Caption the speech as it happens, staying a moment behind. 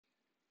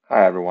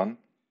Hi everyone.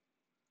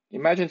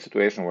 Imagine a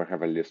situation where I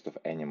have a list of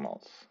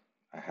animals.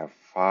 I have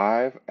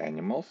 5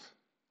 animals,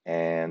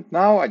 and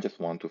now I just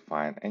want to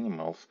find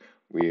animals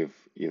with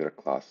either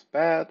class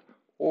pet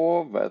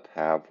or that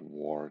have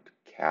word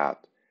cat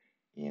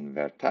in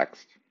their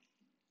text.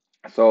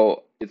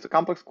 So it's a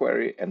complex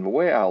query, and the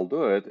way I'll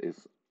do it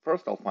is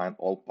first I'll find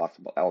all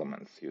possible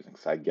elements using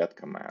cy.get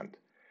command.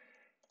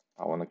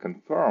 I want to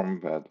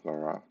confirm that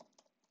there are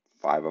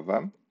 5 of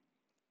them.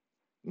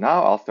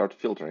 Now I'll start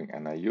filtering,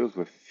 and I use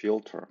the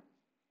filter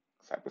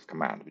Cypress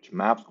command, which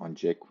maps on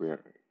jQuery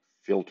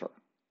filter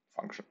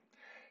function.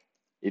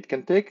 It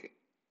can take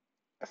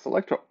a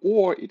selector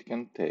or it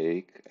can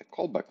take a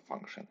callback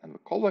function, and the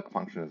callback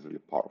function is really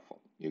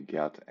powerful. You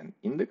get an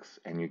index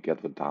and you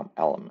get the DOM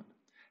element.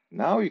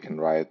 Now you can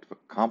write the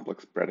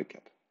complex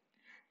predicate.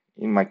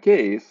 In my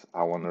case,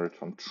 I want to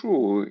return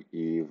true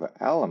if the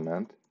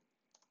element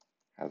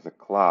has a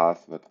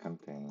class that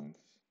contains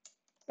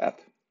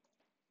pet.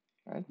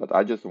 Right? But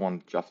I just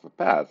want just the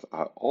pets.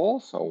 I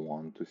also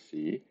want to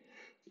see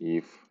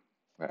if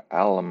the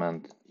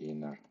element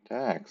inner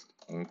text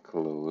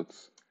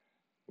includes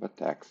the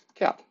text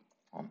cat.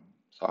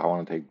 So I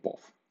want to take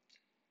both.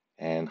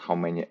 And how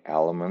many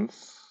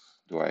elements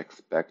do I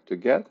expect to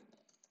get?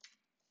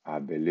 I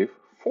believe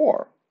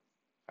 4.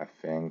 I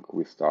think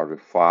we start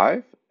with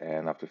 5,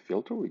 and after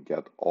filter we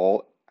get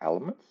all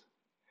elements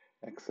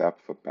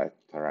except for pet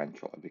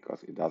tarantula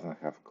because it doesn't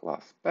have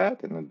class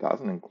pet and it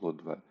doesn't include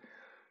the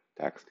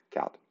text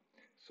cat.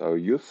 So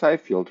use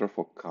cyfilter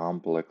for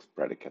complex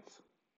predicates.